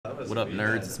What up,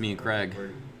 nerds? It's me and Craig.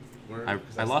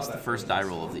 I lost the first die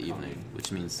roll of the evening,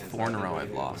 which means 4 in a row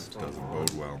I've lost. Doesn't bode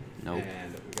well. Nope.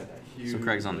 So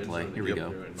Craig's on the play. Here we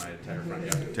go. My entire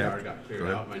front yard got cleared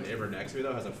out. My neighbor next to me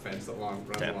though has a fence that runs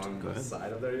along the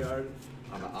side of their yard.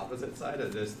 On the opposite side, they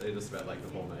just spent like the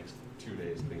whole next 2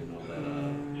 days cleaning all that.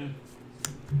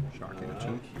 Shocking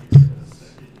action.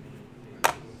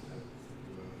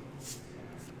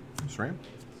 SRAM?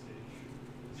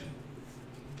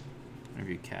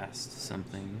 Maybe you cast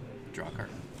something, draw a card.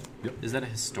 Yep. Is that a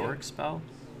historic spell?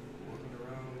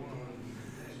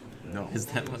 No. Is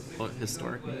that what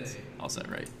historic means? I'll say it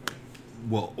right.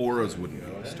 Well, auras wouldn't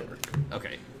be historic.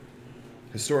 Okay.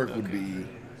 Historic would be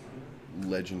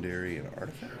legendary and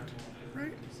artifact,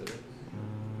 right?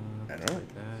 I don't know.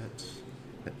 Like that.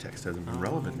 That text hasn't been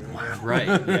relevant in a while. Right,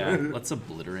 yeah. Let's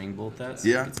obliterating bolt that so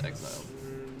Yeah. it gets exiled.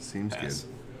 Seems Pass.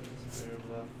 good.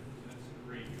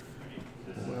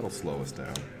 Well, that'll slow us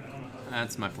down.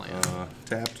 That's my plan.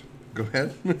 Tapped. Go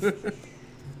ahead. Let's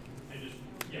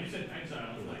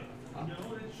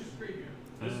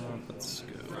go.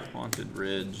 Haunted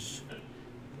Ridge.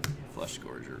 Flesh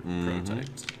Gorger.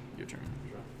 Prototyped. Your turn.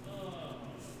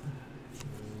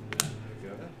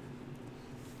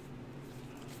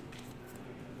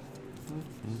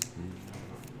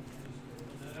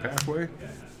 Pathway.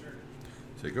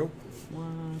 Say go.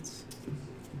 What?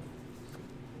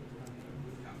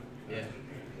 Yeah.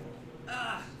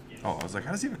 Oh, I was like,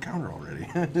 how does he have a counter already?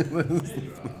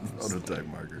 Prototype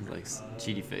marker. Like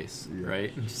cheaty face, Yeah.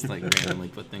 right? Just like randomly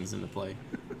put things into play.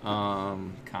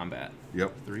 Combat.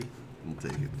 Yep. 3. We'll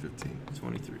take it. 15.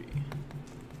 23.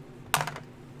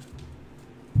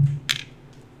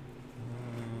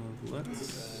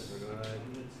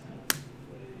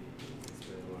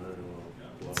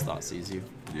 Let's thought seize you.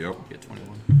 Yep. Get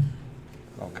 21.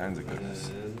 All kinds of goodness.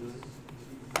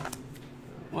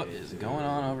 What is going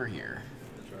on over here?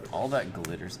 All that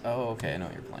glitters. Oh, okay. I know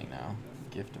what you're playing now.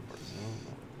 Gift of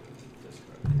Orzova.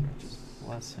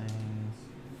 Blessing.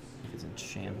 If it's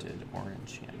enchanted or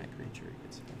enchantment creature, it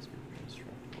gets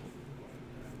indestructible.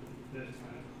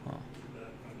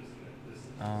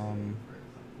 Huh.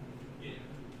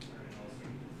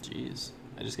 Jeez.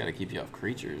 I just gotta keep you off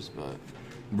creatures, but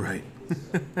Right.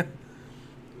 I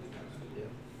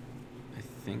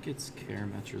think it's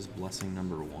Karametra's Blessing #1.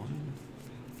 Do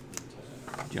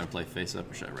you want to play face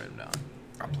up or should I write them down?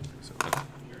 I'll play this up. Okay.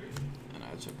 And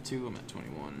I took 2, I'm at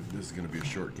 21. This is going to be a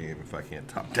short game if I can't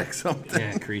top deck something.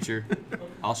 Yeah, creature.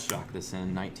 I'll shock this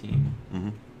in 19. Mm-hmm.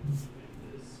 And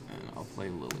I'll play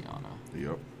Liliana.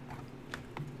 Yep.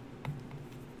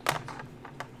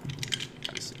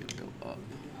 Obviously gonna go up.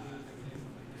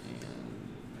 And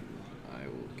I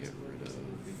will get rid of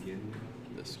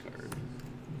this card.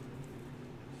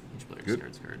 Each player Good.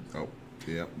 discards card. Oh,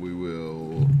 yeah, we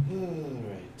will.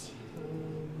 Alright.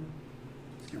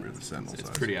 Let's get rid of the sentinel It's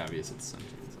size. pretty obvious it's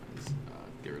Sentinel size.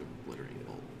 Get rid of Obliterating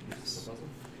Bolt. Yes.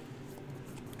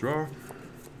 Draw.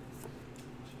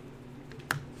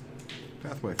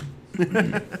 Pathway.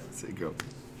 Say go.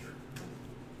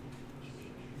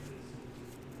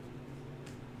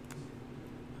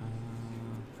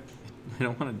 I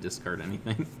don't want to discard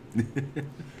anything.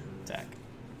 Attack.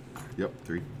 Yep,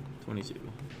 3. 22.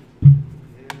 I'm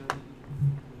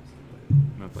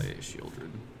gonna play a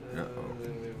Shieldred. Uh-oh.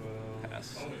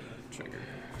 Pass. Trigger.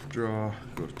 Draw.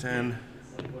 Go to 10.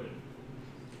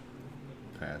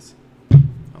 Pass. Oh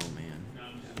man.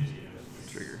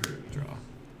 Trigger. Draw.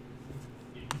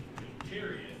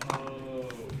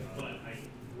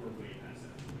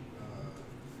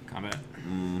 Combat.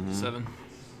 7.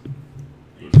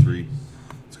 Go to 3.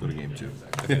 Let's go to game 2.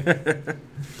 Okay.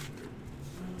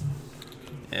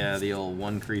 Yeah, the old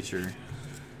 1 creature.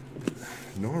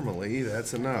 Normally,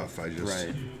 that's enough. I just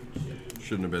Right.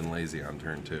 shouldn't have been lazy on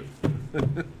turn 2.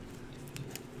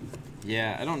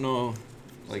 Yeah, I don't know.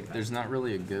 Like, there's not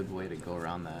really a good way to go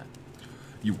around that.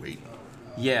 You wait.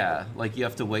 Yeah, like you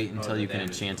have to wait until you can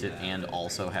enchant it and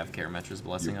also have Karametra's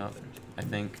Blessing Yep. up, I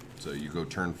think. So you go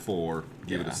turn 4,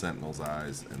 give it Yeah. a Sentinel's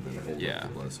Eyes, and then hold Yeah. up the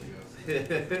Blessing.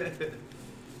 It's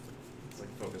like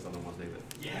focus on the one thing that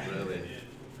really.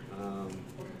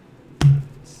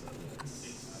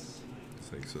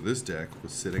 It's like, so this deck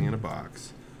was sitting in a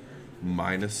box,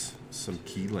 minus some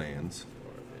key lands.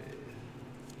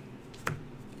 I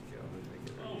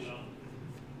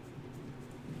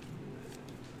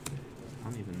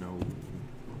don't even know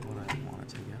what I want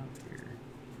to take out here.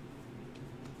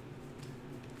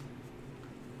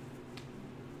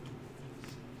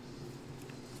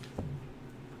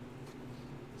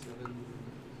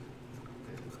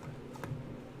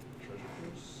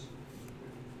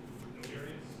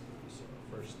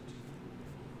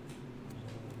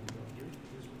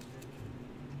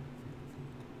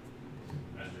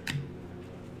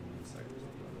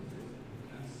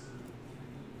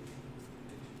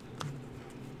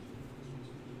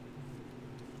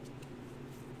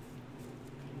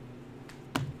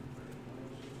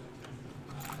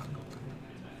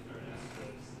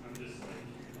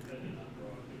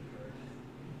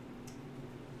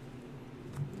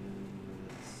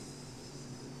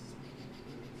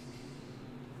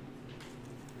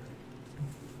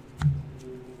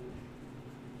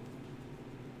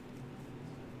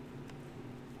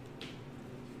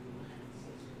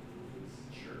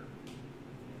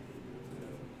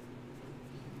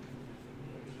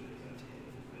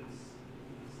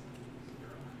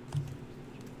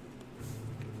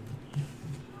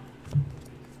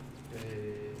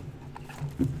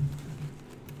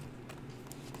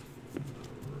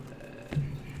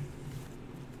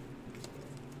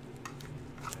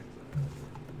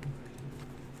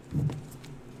 Alright,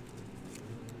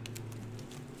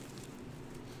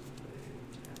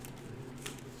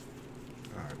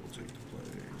 we'll take the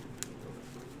play.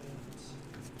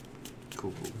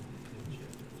 Cool, cool.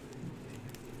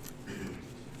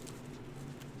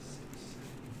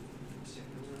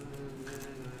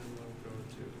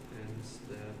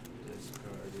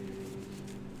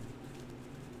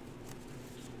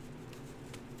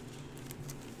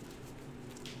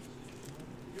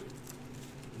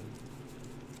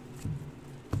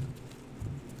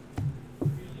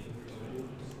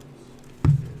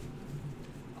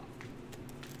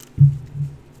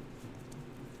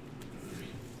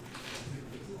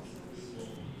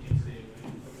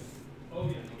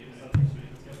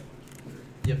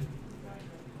 Yep.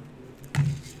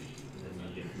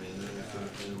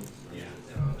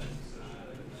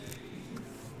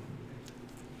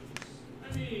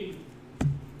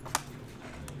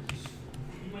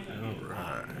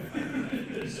 Alright.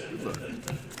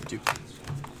 Two.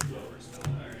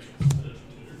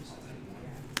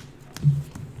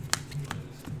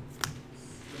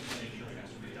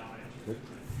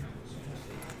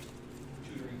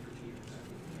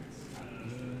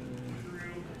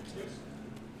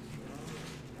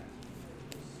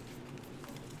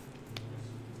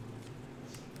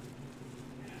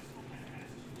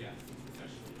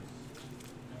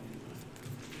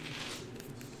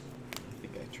 I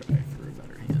think I try for a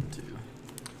better hand too.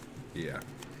 Yeah.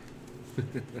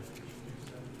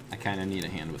 I kind of need a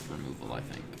hand with removal, I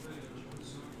think.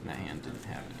 And that hand didn't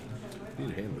have any.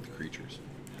 Need a hand with creatures.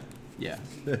 Yeah.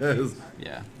 There's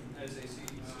Yeah.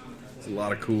 a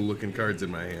lot of cool looking cards in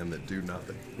my hand that do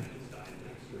nothing.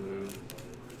 I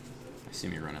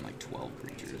assume you're running like 12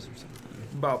 creatures or something.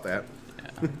 About that. Yeah.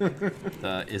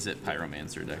 The Is It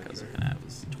Pyromancer deck I was looking at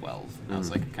was 12. And I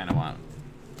was like, I kind of want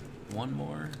one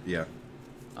more. Yeah.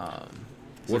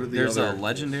 What are there's a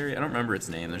legendary, I don't remember its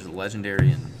name. There's a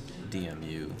legendary in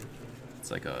DMU. It's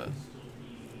like a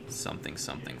something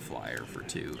flyer for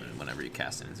 2, and whenever you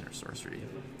cast an instant sorcery,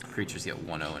 creatures get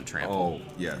 1/0 and trample.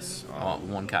 Oh, yes. I want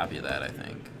one copy of that, I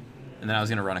think. And then I was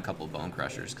gonna run a couple of Bone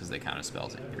Crushers because they count as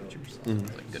spells and creatures. Mm-hmm.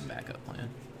 It's like a good backup plan.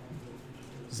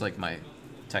 It's like my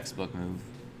textbook move.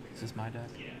 Is this my deck?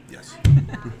 Yes.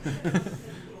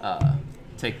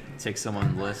 Take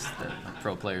someone's list, a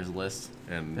pro player's list,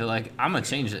 And they're like, I'm gonna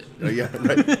change it. yeah,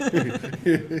 right.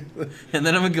 And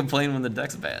then I'm gonna complain when the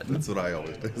deck's bad. That's what I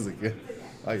always do. Is like,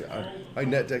 I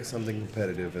net deck something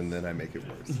competitive and then I make it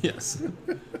worse. Yes.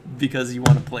 Because you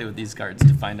want to play with these cards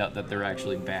to find out that they're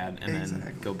actually bad and then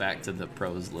Exactly. go back to the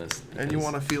pros list. And you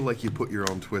want to feel like you put your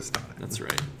own twist on it. That's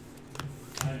right.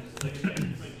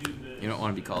 You don't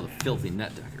want to be called a filthy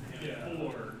net decker.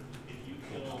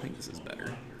 I think this is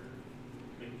better.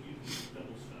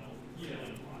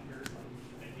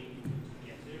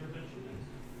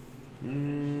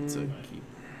 It's a keep.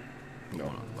 No. Going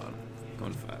on the bottom.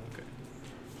 Going to 5, okay.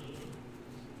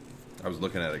 I was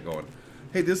looking at it going,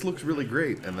 hey, this looks really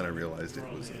great. And then I realized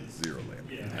it was a 0 land.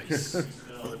 Nice. I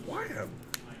was like, why?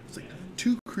 It's like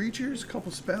 2 creatures, a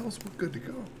couple spells, we're good to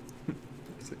go.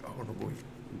 It's like, oh no, boy.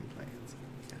 Lands.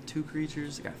 Got 2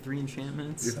 creatures, got 3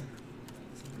 enchantments. Yeah.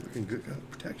 Looking good,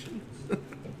 got protection.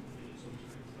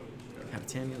 Have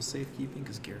Tamiyo's safekeeping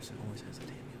because Garrison always has a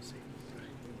Tamiyo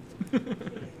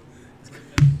safe.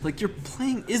 Like, you're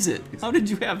playing Is It? How did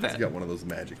you have that? He's got one of those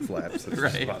magic flaps that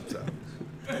Right. just pops out.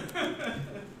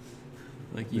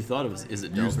 Like, you thought it was Is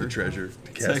It Use Delver? the treasure to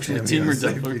It's cast actually a Tamiyo's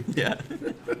Teamer Delver. safety. Yeah.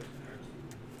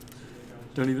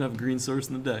 Don't even have green source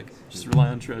in the deck. Just rely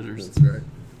on treasures. That's right.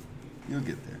 You'll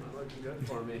get there. Looking good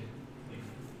for me.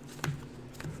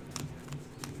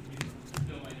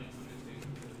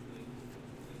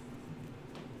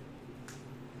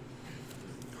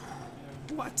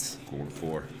 What?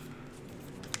 4.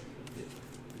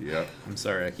 Yep. I'm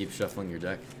sorry, I keep shuffling your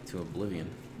deck to oblivion.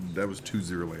 That was 2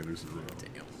 0-landers in a row.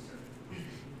 Damn.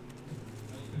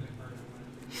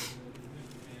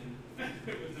 I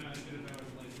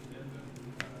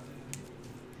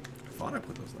thought I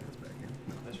put those lands back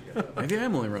in. No. Maybe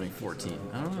I'm only running 14.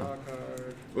 I don't know. Draw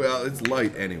card. Well, it's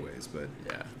light anyways, but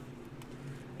Yeah.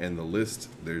 and the list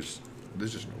there's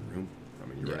just no room. I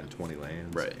mean, you're Yeah. running 20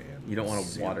 lands. Right. And You don't want to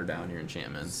 0 water down your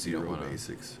enchantments. You 0 don't wanna,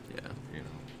 basics. Yeah. You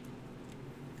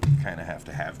know, you kind of have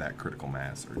to have that critical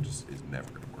mass, or it just is never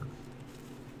going to work.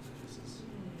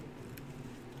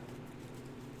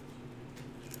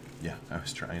 Yeah, I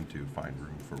was trying to find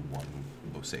room for 1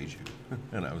 Boseiju,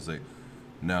 and I was like,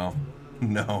 no,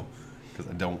 because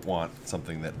I don't want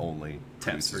something that only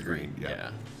Taps for produces green. Yeah.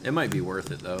 Yeah. It might be worth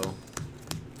it, though.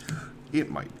 It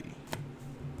might be.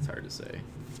 It's hard to say.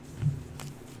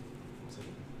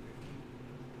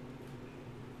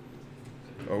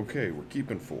 Okay, we're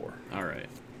keeping 4. All right.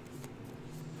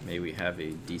 May we have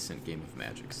a decent game of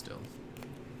Magic still.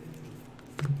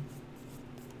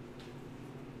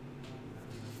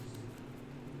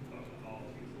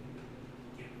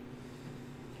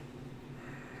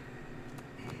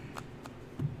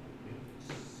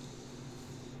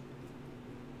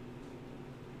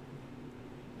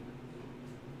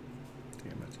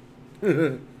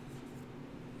 Damn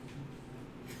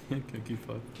it. Cookie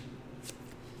fuck.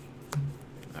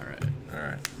 Alright.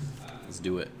 Alright. Let's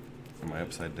do it. Am I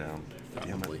upside down?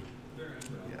 Probably.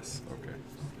 Yes,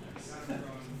 okay.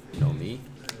 No, me?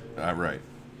 Right.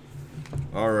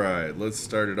 Alright, let's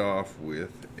start it off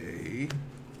with a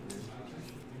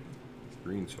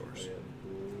green source.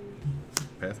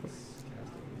 Pathway.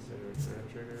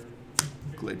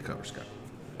 Glade Cover Scout.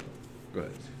 Go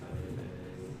ahead.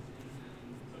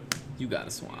 You got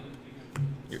a swamp.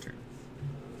 Your turn.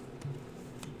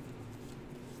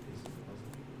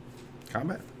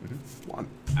 Combat. 1.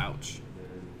 Ouch.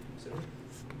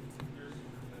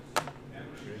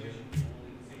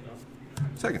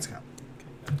 Second scout.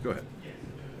 Go ahead.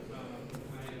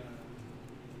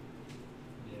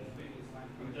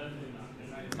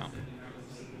 Mountain.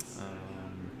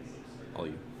 All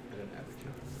you.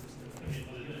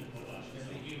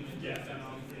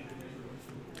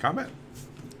 Combat.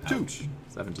 2. Ouch.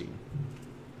 17.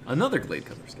 Another Glade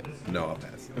Cover Scout. No, I'll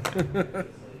pass.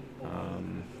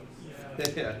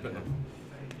 Yeah, but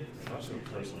I was doing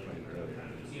personal playing earlier.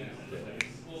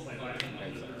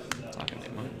 Talking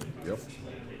demo. Yep.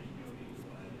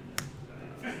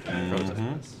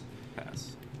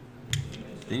 Pass.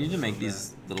 They need to make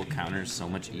these little counters so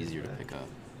much easier to pick up.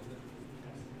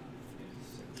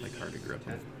 It's like hard to grip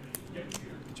them. Get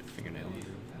your fingernail in.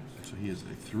 So he is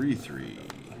a 3/3.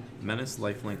 Menace,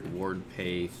 lifelink, ward,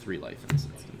 pay 3 life in this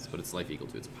instance, but it's life equal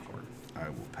to its power. I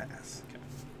will pass. Okay.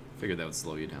 Figured that would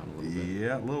slow you down a little bit.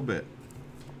 Yeah, a little bit.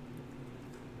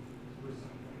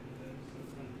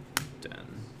 10.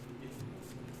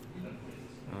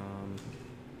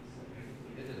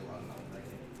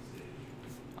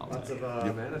 I'll Lots take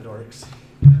of mana dorks.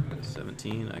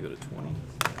 17. I go to 20.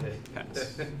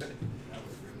 Pass.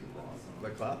 The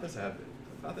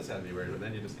Clothis had me worried, but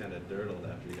then you just kind of dirtled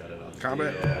after you got it on.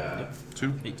 Combat. Yeah. Yep.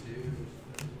 2. 8.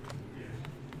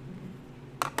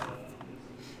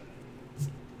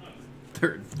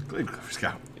 Third. Glade Cover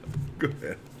Scout. Yep. Go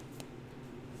ahead.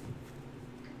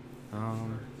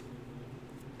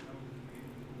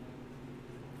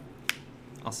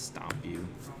 I'll stomp you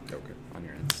Okay. on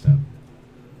your end step.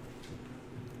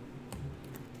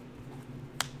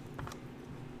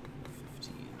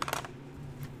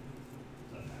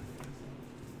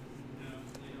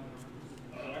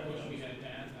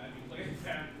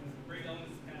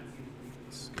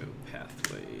 Let's go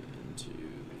pathway into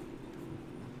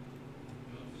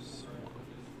swamp.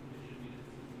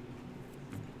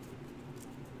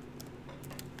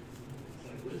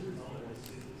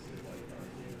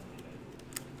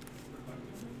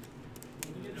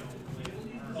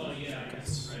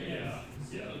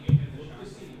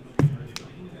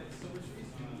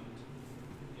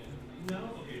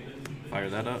 Fire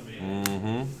that up.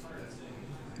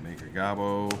 Make a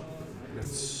gobbo.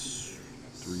 That's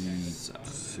 3,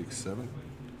 6, 7.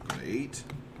 Go to 8.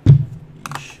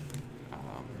 Yeesh.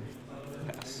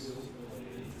 Pass.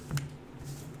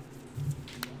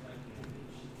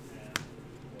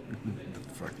 Get the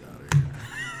fuck out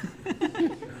of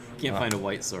here. Can't find a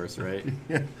white source, right?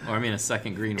 Yeah. Or I mean, a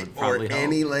second green would probably Or help.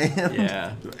 any land.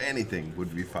 Yeah. Anything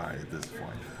would be fine at this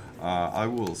point. I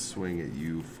will swing at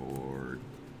you for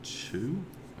 2.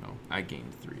 Oh, I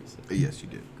gained 3. So Yes, you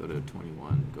did. go to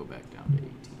 21. Go back down to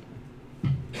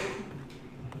 18.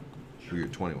 Well, you're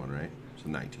 21, right? So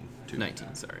 19. 2.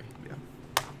 19. Sorry. Yeah.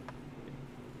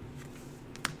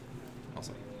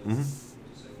 Also.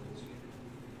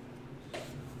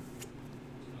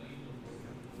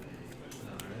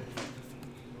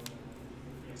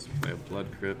 So we have Blood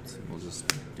Crypt. We'll just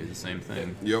do the same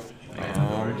thing. Yep.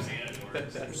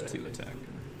 There's 2 attack.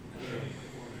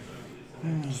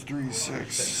 It's 3,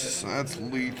 6. That's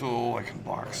lethal. I can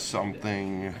block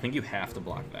something. I think you have to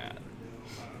block that.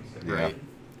 Yeah. Right?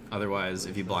 Otherwise,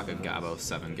 if you block a Gabo,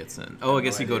 7 gets in. Oh, I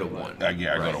guess you go to 1.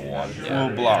 Yeah, I Right. go to 1. Yeah.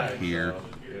 We'll block here.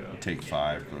 Take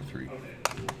 5. Go to 3. Go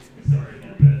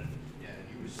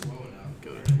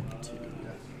to 22.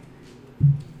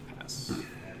 Pass.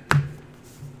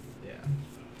 Yeah,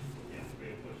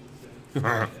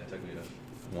 it took me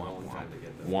a Womp long time to womp.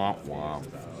 get the Womp womp.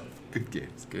 Good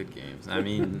games. It's good games. I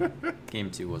mean,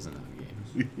 game 2 wasn't a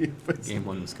game. Game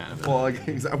 1 was kind of a Well,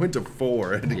 I went to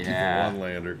 4. I had to keep a Yeah.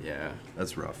 1-lander. Yeah.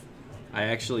 That's rough. I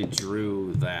actually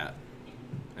drew that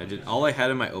I did. All I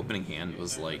had in my opening hand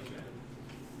was like,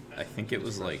 I think it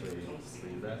was like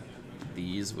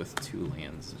these with 2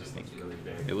 lands. I think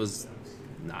it was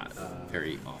not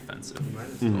very offensive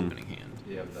opening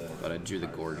hand, but I drew the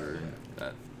Gorger.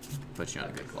 That puts you on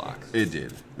a good clock. It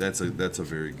did. That's a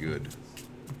very good.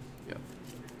 Yep.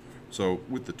 So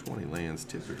with the 20 lands,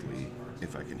 typically,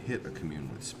 if I can hit a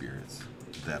Commune with Spirits,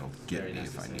 that'll get me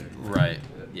if I need it. Right.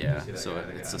 Yeah. So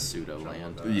it's a pseudo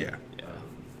land. Yeah. Yeah.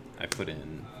 I put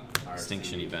in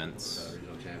Extinction Events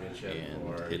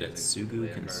and hit it.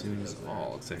 Sugu consumes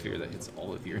all, because I figure that hits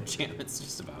all of your enchantments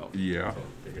just about. Yeah.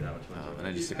 And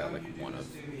I just took out like one of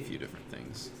a few different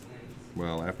things.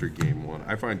 Well, after game 1,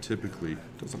 I find typically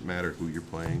doesn't matter who you're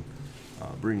playing.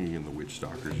 Bringing in the Witch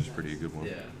Stalkers is pretty a good one.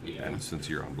 Yeah. And since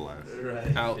you're on blast.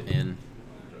 Out, in,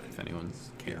 if anyone's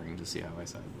caring to see how I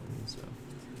sideboard. So,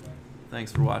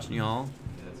 thanks for watching, y'all.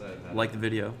 Like the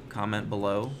video, comment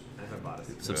below,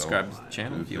 subscribe to the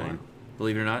channel if you want.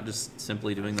 Believe it or not, just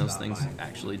simply doing those things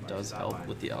actually does help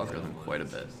with the algorithm quite a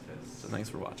bit. So thanks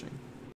for watching.